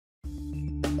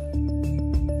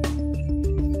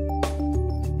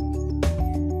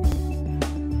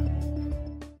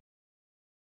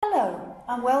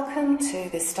and welcome to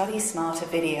the STUDYSmarter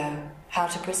video, How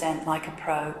to Present Like a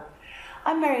Pro.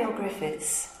 I'm Mariel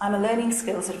Griffiths. I'm a Learning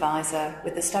Skills Advisor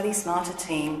with the STUDYSmarter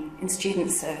team in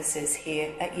Student Services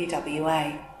here at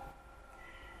UWA.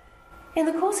 In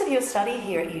the course of your study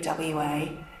here at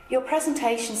UWA, your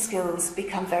presentation skills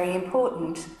become very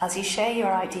important as you share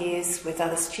your ideas with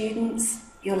other students,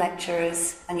 your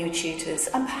lecturers and your tutors,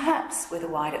 and perhaps with a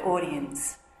wider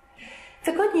audience.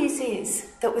 The good news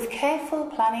is that with careful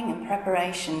planning and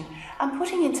preparation and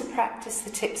putting into practice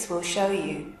the tips we'll show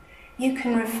you, you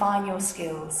can refine your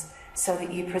skills so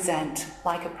that you present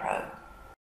like a pro.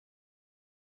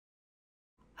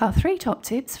 Our 3 top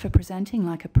tips for presenting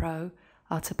like a pro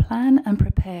are to plan and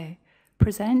prepare,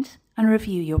 present and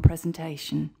review your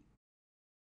presentation.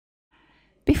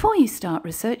 Before you start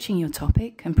researching your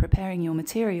topic and preparing your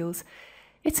materials,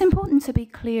 it's important to be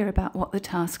clear about what the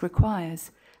task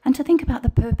requires and to think about the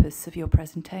purpose of your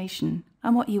presentation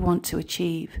and what you want to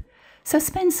achieve. So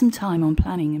spend some time on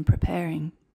planning and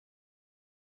preparing.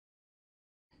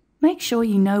 Make sure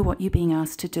you know what you're being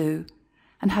asked to do,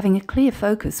 and having a clear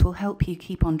focus will help you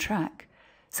keep on track.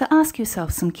 So ask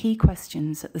yourself some key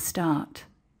questions at the start.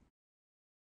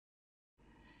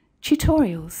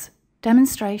 Tutorials,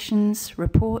 demonstrations,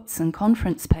 reports and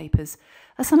conference papers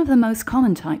are some of the most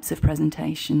common types of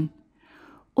presentation.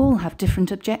 All have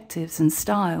different objectives and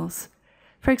styles.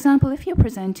 For example, if you're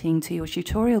presenting to your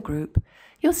tutorial group,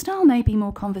 your style may be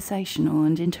more conversational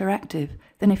and interactive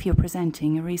than if you're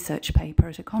presenting a research paper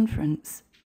at a conference.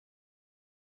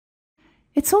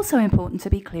 It's also important to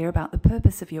be clear about the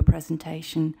purpose of your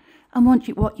presentation and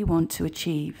what you want to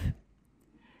achieve.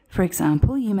 For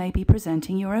example, you may be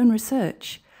presenting your own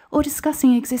research or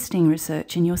discussing existing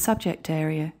research in your subject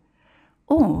area.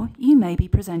 Or you may be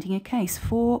presenting a case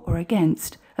for or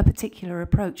against a particular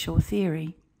approach or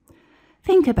theory.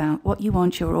 Think about what you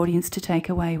want your audience to take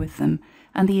away with them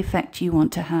and the effect you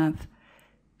want to have.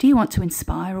 Do you want to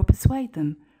inspire or persuade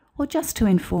them, or just to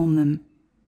inform them?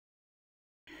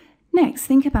 Next,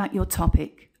 think about your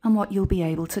topic and what you'll be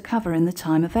able to cover in the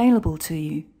time available to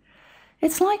you.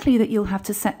 It's likely that you'll have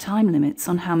to set time limits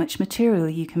on how much material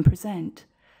you can present,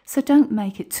 so don't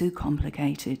make it too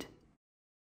complicated.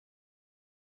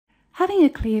 Having a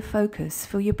clear focus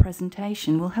for your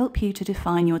presentation will help you to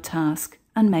define your task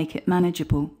and make it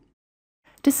manageable.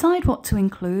 Decide what to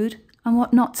include and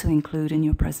what not to include in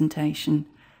your presentation,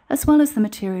 as well as the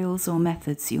materials or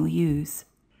methods you'll use.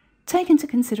 Take into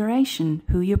consideration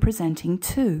who you're presenting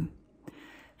to.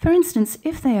 For instance,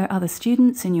 if there are other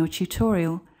students in your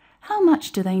tutorial, how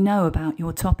much do they know about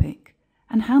your topic,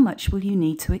 and how much will you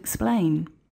need to explain?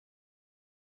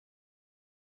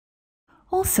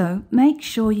 Also, make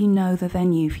sure you know the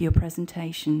venue for your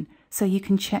presentation so you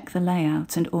can check the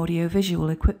layout and audio-visual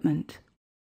equipment.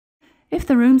 If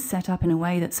the room's set up in a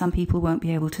way that some people won't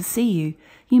be able to see you,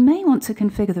 you may want to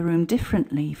configure the room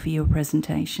differently for your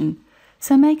presentation,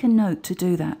 so make a note to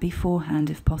do that beforehand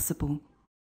if possible.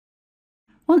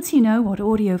 Once you know what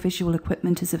audio-visual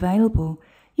equipment is available,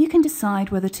 you can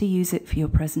decide whether to use it for your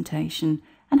presentation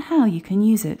and how you can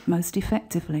use it most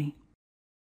effectively.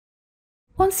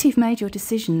 Once you've made your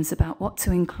decisions about what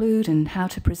to include and how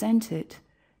to present it,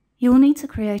 you will need to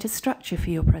create a structure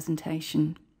for your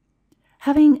presentation.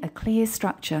 Having a clear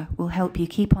structure will help you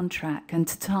keep on track and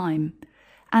to time,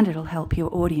 and it'll help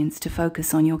your audience to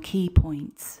focus on your key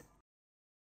points.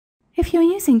 If you're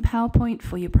using PowerPoint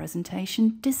for your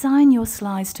presentation, design your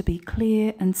slides to be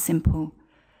clear and simple.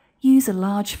 Use a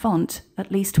large font,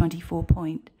 at least 24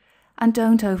 point, and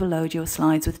don't overload your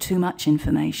slides with too much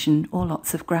information or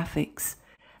lots of graphics.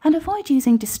 And avoid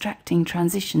using distracting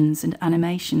transitions and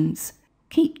animations.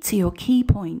 Keep to your key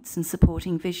points and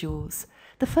supporting visuals.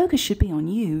 The focus should be on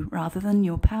you rather than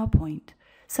your PowerPoint,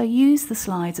 so use the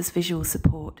slides as visual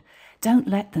support. Don't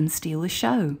let them steal the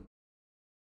show.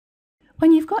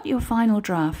 When you've got your final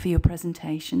draft for your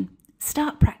presentation,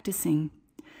 start practicing.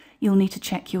 You'll need to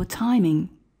check your timing.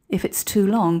 If it's too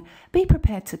long, be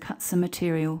prepared to cut some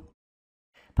material.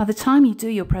 By the time you do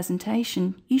your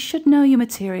presentation, you should know your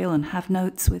material and have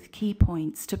notes with key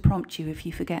points to prompt you if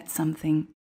you forget something.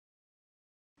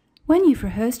 When you've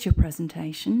rehearsed your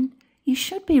presentation, you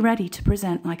should be ready to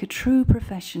present like a true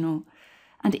professional,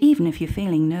 and even if you're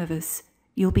feeling nervous,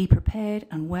 you'll be prepared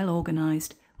and well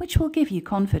organised, which will give you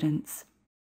confidence.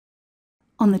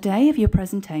 On the day of your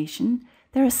presentation,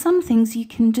 there are some things you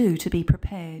can do to be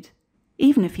prepared.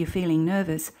 Even if you're feeling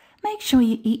nervous, make sure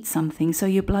you eat something so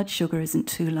your blood sugar isn't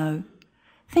too low.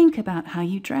 Think about how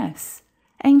you dress.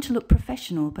 Aim to look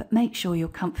professional, but make sure you're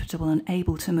comfortable and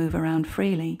able to move around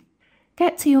freely.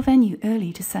 Get to your venue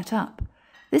early to set up.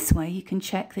 This way you can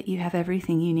check that you have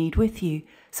everything you need with you,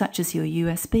 such as your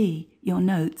USB, your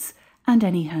notes, and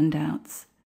any handouts.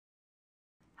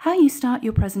 How you start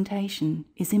your presentation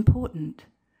is important.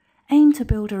 Aim to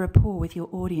build a rapport with your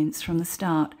audience from the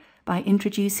start by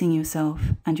introducing yourself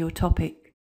and your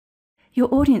topic.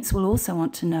 Your audience will also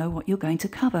want to know what you're going to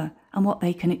cover and what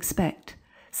they can expect,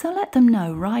 so let them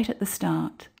know right at the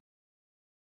start.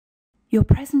 Your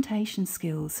presentation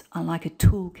skills are like a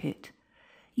toolkit.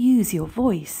 Use your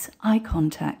voice, eye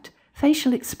contact,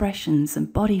 facial expressions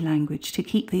and body language to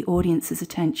keep the audience's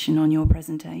attention on your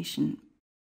presentation.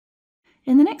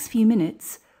 In the next few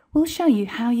minutes, we'll show you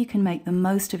how you can make the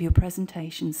most of your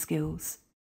presentation skills.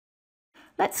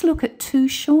 Let's look at 2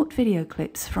 short video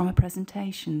clips from a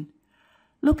presentation.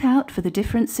 Look out for the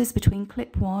differences between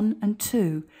clip 1 and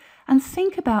 2 and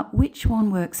think about which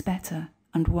one works better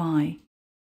and why.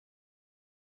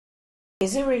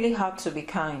 Is it really hard to be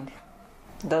kind?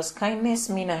 Does kindness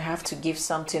mean I have to give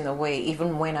something away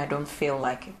even when I don't feel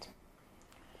like it?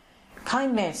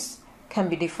 Kindness can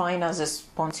be defined as a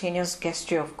spontaneous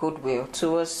gesture of goodwill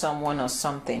towards someone or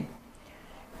something.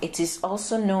 It is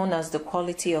also known as the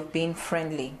quality of being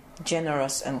friendly,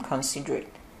 generous, and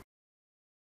considerate.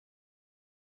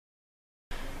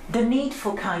 The need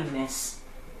for kindness.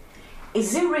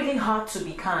 Is it really hard to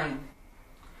be kind?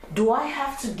 Do I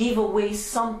have to give away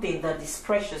something that is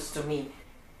precious to me,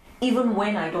 even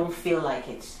when I don't feel like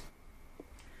it?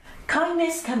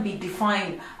 Kindness can be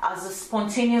defined as a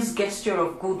spontaneous gesture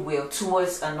of goodwill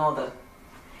towards another.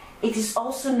 It is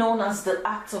also known as the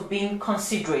act of being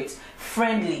considerate,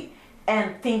 friendly,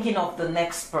 and thinking of the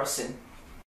next person.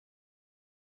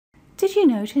 Did you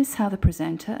notice how the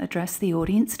presenter addressed the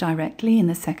audience directly in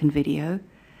the second video?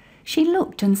 She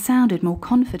looked and sounded more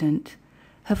confident.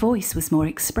 Her voice was more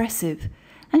expressive,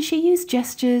 and she used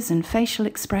gestures and facial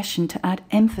expression to add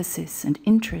emphasis and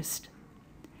interest.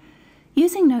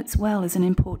 Using notes well is an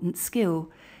important skill.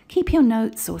 Keep your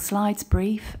notes or slides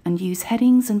brief and use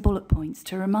headings and bullet points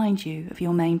to remind you of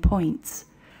your main points.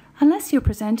 Unless you're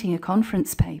presenting a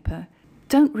conference paper,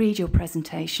 don't read your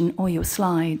presentation or your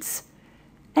slides.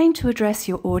 Aim to address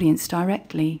your audience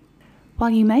directly. While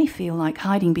you may feel like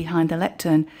hiding behind the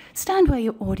lectern, stand where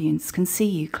your audience can see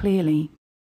you clearly.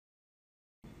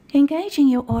 Engaging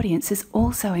your audience is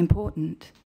also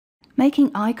important.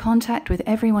 Making eye contact with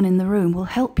everyone in the room will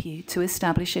help you to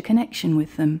establish a connection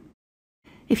with them.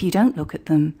 If you don't look at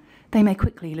them, they may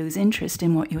quickly lose interest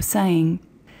in what you're saying.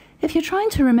 If you're trying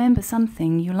to remember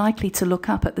something, you're likely to look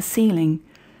up at the ceiling,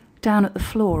 down at the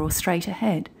floor, or straight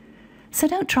ahead. So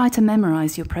don't try to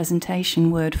memorize your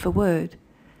presentation word for word.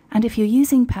 And if you're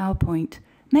using PowerPoint,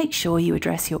 make sure you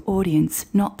address your audience,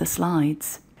 not the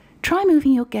slides. Try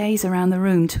moving your gaze around the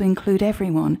room to include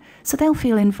everyone so they'll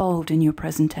feel involved in your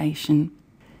presentation.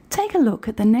 Take a look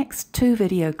at the next 2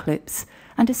 video clips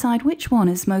and decide which one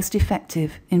is most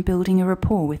effective in building a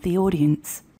rapport with the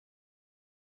audience.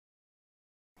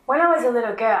 When I was a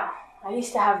little girl, I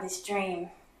used to have this dream.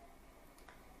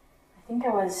 I think I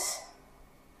was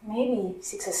maybe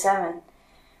 6 or 7.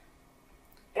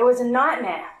 It was a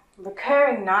nightmare, a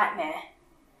recurring nightmare.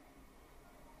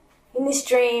 In this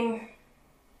dream,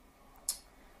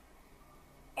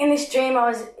 I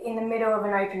was in the middle of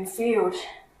an open field.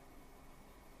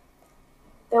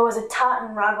 There was a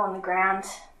tartan rug on the ground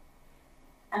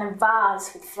and a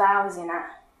vase with flowers in it,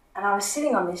 and I was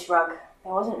sitting on this rug.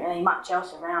 There wasn't really much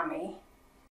else around me.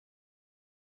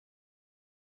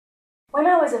 When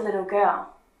I was a little girl,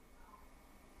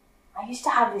 I used to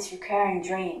have this recurring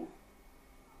dream.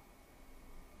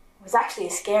 It was actually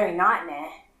a scary nightmare.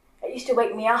 It used to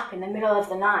wake me up in the middle of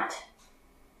the night.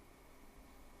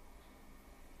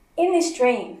 In this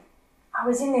dream, I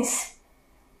was in this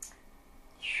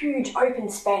huge open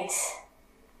space,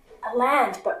 a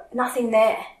land but nothing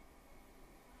there,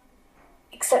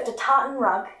 except a tartan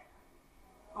rug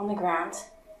on the ground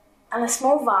and a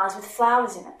small vase with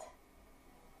flowers in it.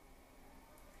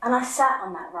 And I sat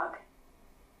on that rug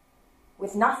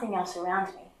with nothing else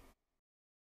around me.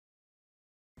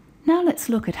 Now let's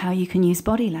look at how you can use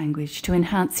body language to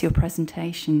enhance your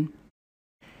presentation.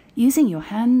 Using your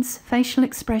hands, facial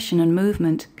expression and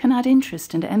movement can add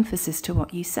interest and emphasis to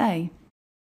what you say.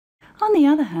 On the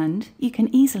other hand, you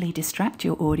can easily distract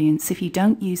your audience if you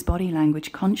don't use body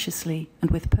language consciously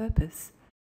and with purpose.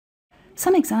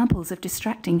 Some examples of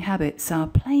distracting habits are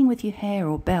playing with your hair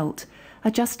or belt,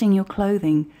 adjusting your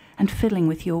clothing, and fiddling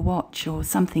with your watch or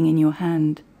something in your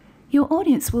hand. Your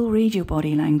audience will read your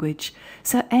body language,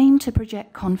 so aim to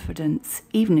project confidence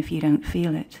even if you don't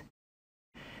feel it.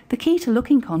 The key to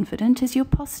looking confident is your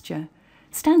posture.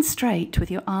 Stand straight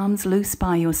with your arms loose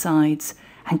by your sides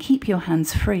and keep your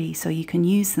hands free so you can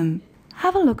use them.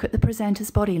 Have a look at the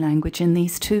presenter's body language in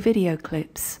these 2 video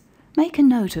clips. Make a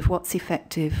note of what's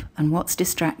effective and what's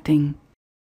distracting.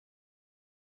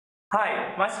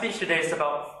 Hi, my speech today is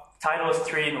about titles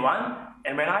 3-in-1,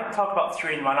 and when I talk about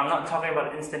 3-in-1, I'm not talking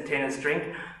about an instantaneous drink.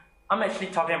 I'm actually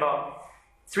talking about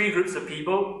 3 groups of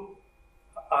people,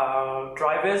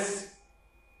 drivers,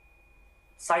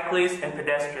 cyclists, and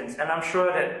pedestrians, and I'm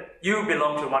sure that you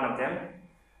belong to one of them.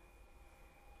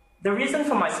 The reason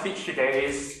for my speech today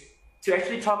is to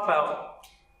actually talk about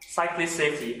cyclist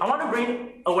safety. I want to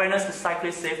bring awareness to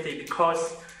cyclist safety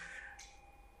because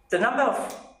the number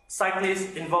of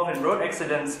cyclists involved in road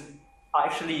accidents are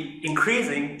actually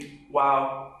increasing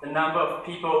while the number of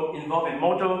people involved in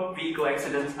motor vehicle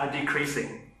accidents are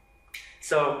decreasing.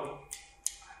 So,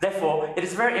 therefore, it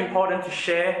is very important to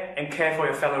share and care for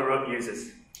your fellow road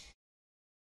users.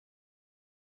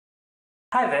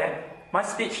 Hi there, my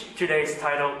speech today is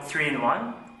titled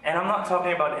 3-in-1, and I'm not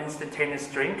talking about an instantaneous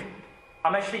drink.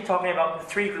 I'm actually talking about the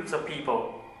 3 groups of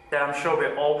people that I'm sure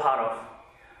we're all part of.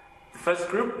 The first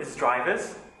group is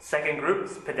drivers, second group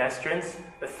is pedestrians,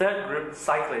 the third group is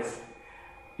cyclists.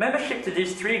 Membership to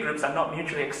these 3 groups are not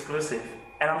mutually exclusive,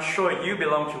 and I'm sure you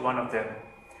belong to one of them.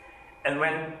 And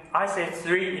when I say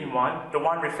 3-in-1, the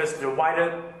one refers to the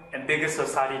wider and bigger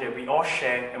society that we all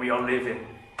share and we all live in.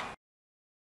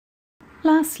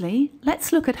 Lastly,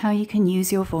 let's look at how you can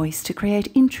use your voice to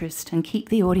create interest and keep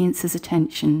the audience's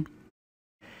attention.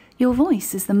 Your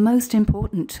voice is the most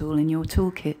important tool in your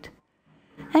toolkit.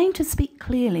 Aim to speak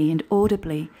clearly and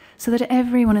audibly so that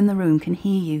everyone in the room can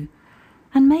hear you,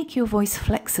 and make your voice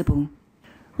flexible.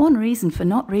 One reason for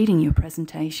not reading your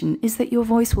presentation is that your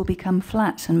voice will become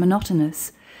flat and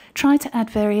monotonous. Try to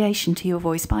add variation to your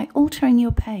voice by altering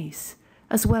your pace,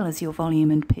 as well as your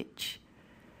volume and pitch.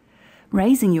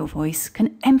 Raising your voice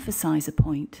can emphasize a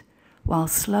point, while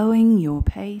slowing your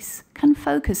pace can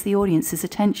focus the audience's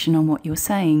attention on what you're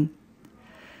saying.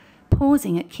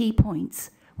 Pausing at key points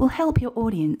will help your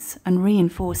audience and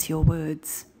reinforce your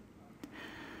words.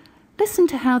 Listen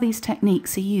to how these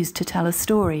techniques are used to tell a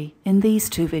story in these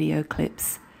 2 video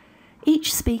clips.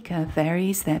 Each speaker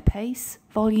varies their pace,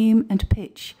 volume, and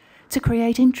pitch to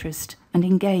create interest and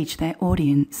engage their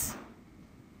audience.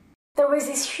 There was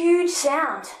this huge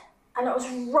sound, and it was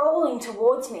rolling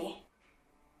towards me.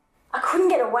 I couldn't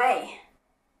get away.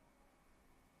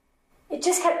 It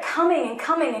just kept coming and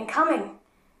coming and coming.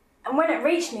 And when it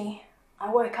reached me, I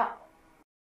woke up.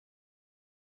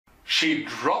 She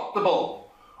dropped the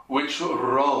ball, which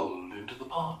rolled into the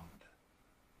pond.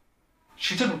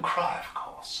 She didn't cry, of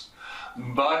course,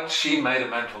 but she made a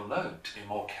mental note to be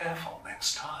more careful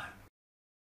next time.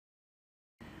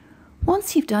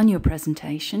 Once you've done your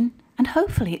presentation, and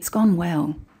hopefully it's gone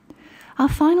well, our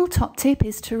final top tip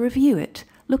is to review it,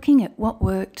 looking at what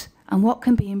worked and what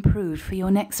can be improved for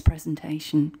your next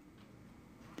presentation.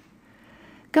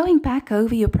 Going back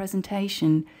over your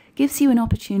presentation gives you an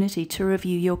opportunity to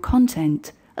review your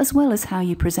content as well as how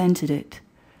you presented it.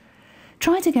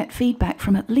 Try to get feedback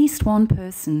from at least one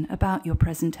person about your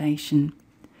presentation.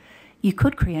 You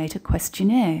could create a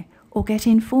questionnaire or get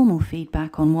informal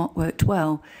feedback on what worked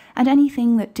well and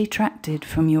anything that detracted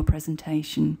from your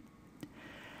presentation.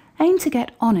 Aim to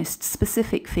get honest,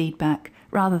 specific feedback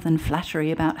rather than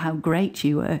flattery about how great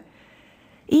you were.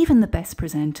 Even the best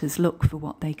presenters look for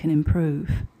what they can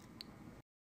improve.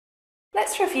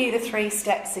 Let's review the 3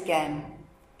 steps again.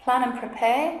 Plan and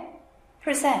prepare,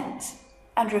 present,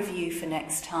 and review for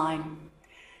next time.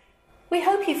 We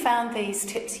hope you found these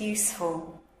tips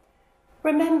useful.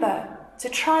 Remember to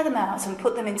try them out and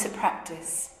put them into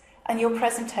practice, and your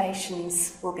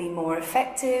presentations will be more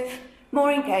effective,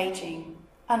 more engaging,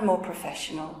 and more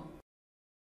professional.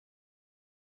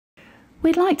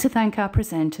 We'd like to thank our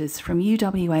presenters from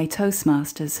UWA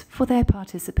Toastmasters for their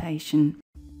participation.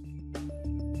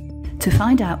 To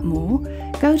find out more,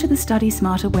 go to the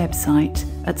STUDYSmarter website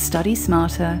at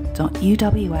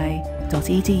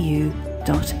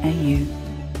studysmarter.uwa.edu.au.